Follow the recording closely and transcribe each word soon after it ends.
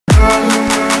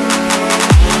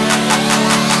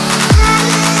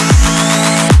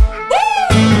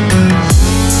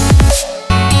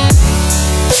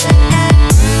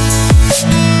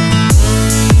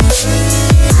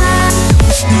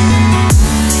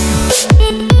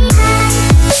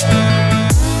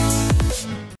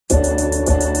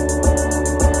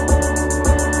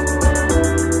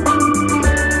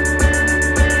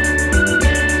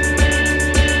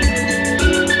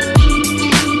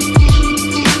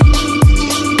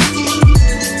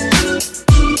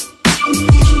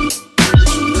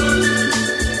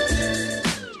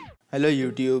Hello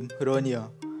YouTube, Ron here,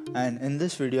 and in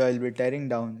this video I'll be tearing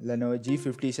down Lenovo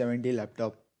G50-70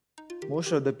 laptop.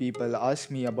 Most of the people ask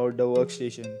me about the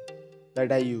workstation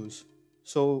that I use.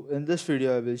 So in this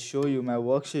video I will show you my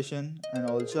workstation, and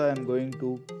also I am going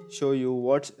to show you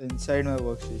what's inside my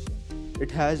workstation. It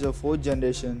has a 4th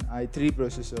generation i3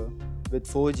 processor with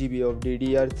 4 GB of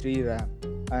DDR3 RAM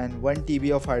and 1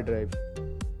 TB of hard drive.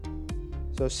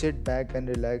 So sit back and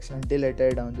relax until I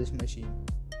tear down this machine.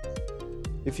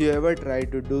 If you ever try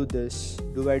to do this,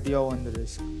 do at your own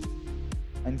risk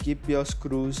and keep your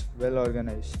screws well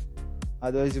organized,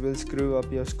 otherwise you will screw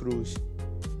up your screws.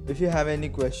 If you have any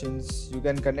questions, you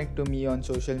can connect to me on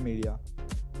social media.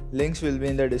 Links will be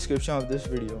in the description of this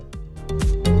video.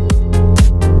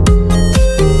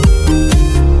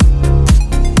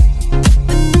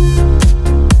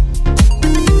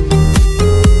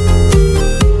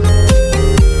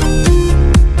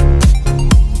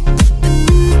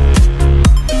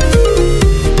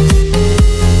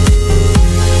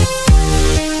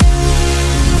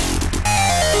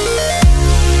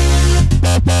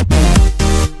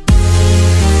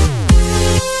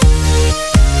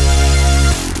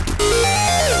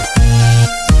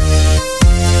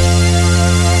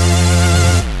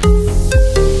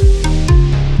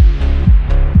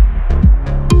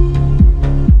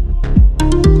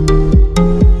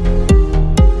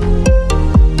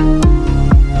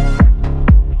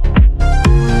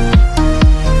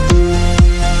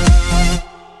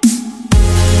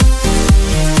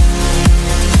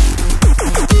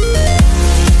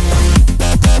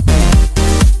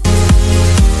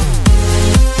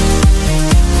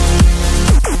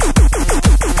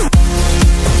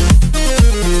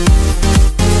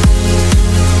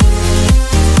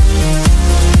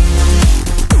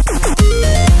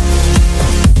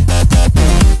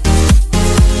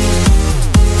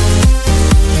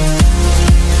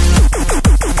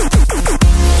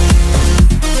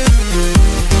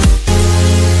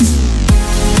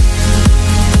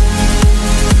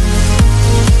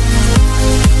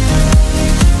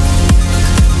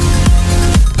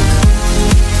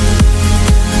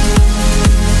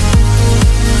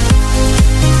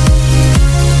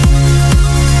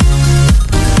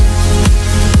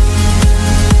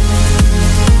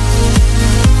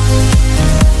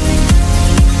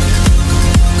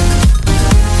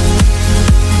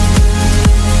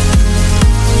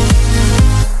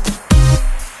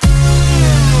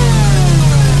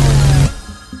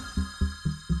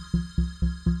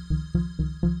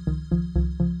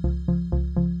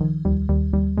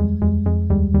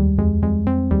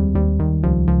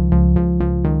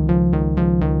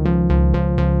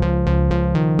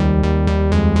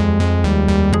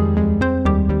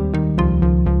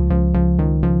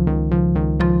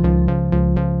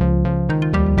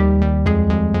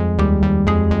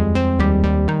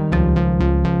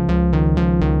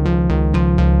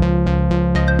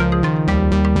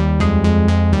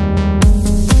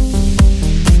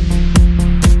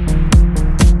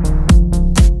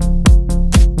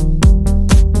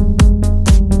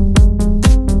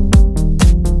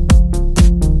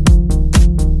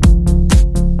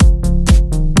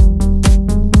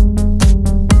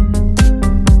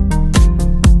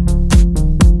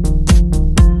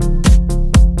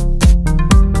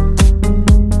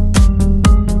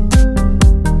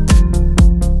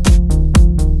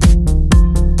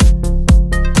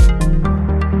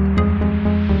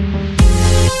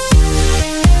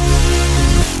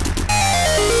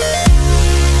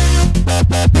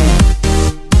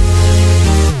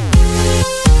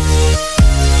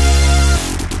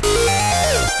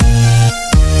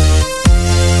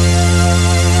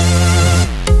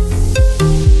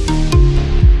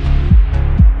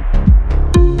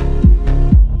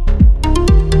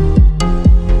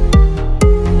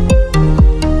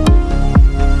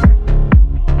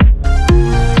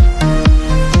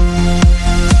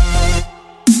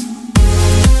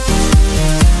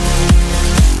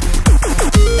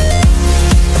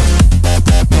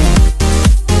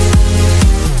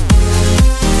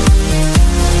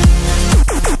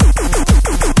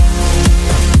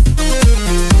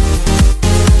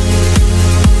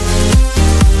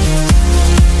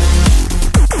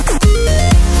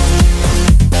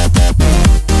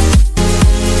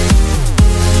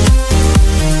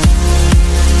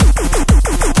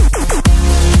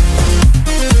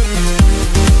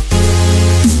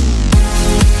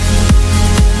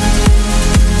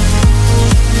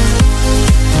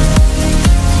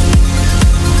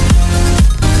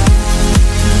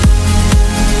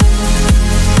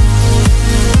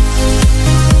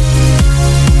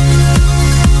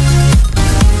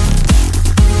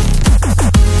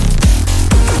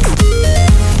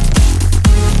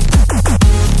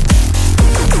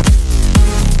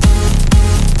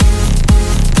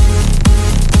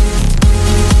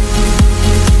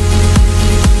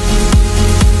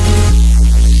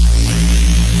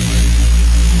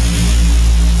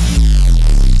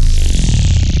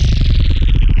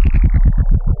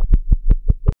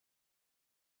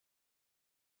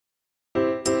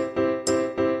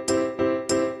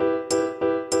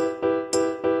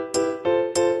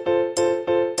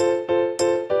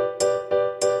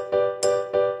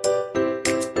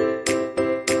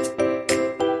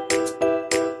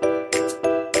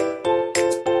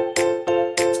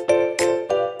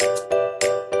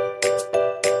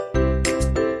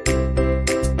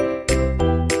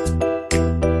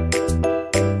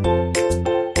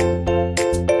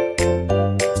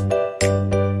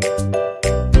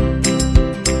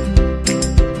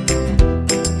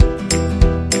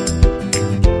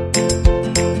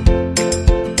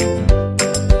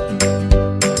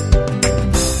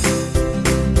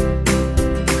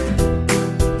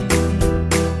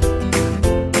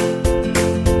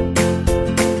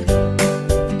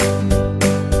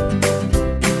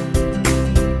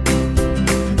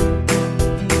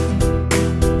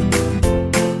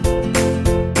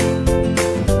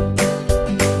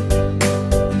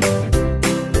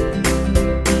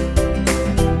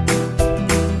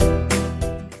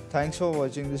 Thanks for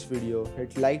watching this video.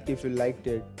 Hit like if you liked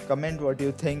it, comment what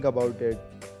you think about it,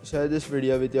 share this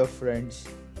video with your friends,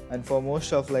 and for more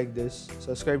stuff like this,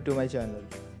 subscribe to my channel.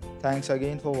 Thanks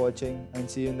again for watching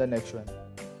and see you in the next one.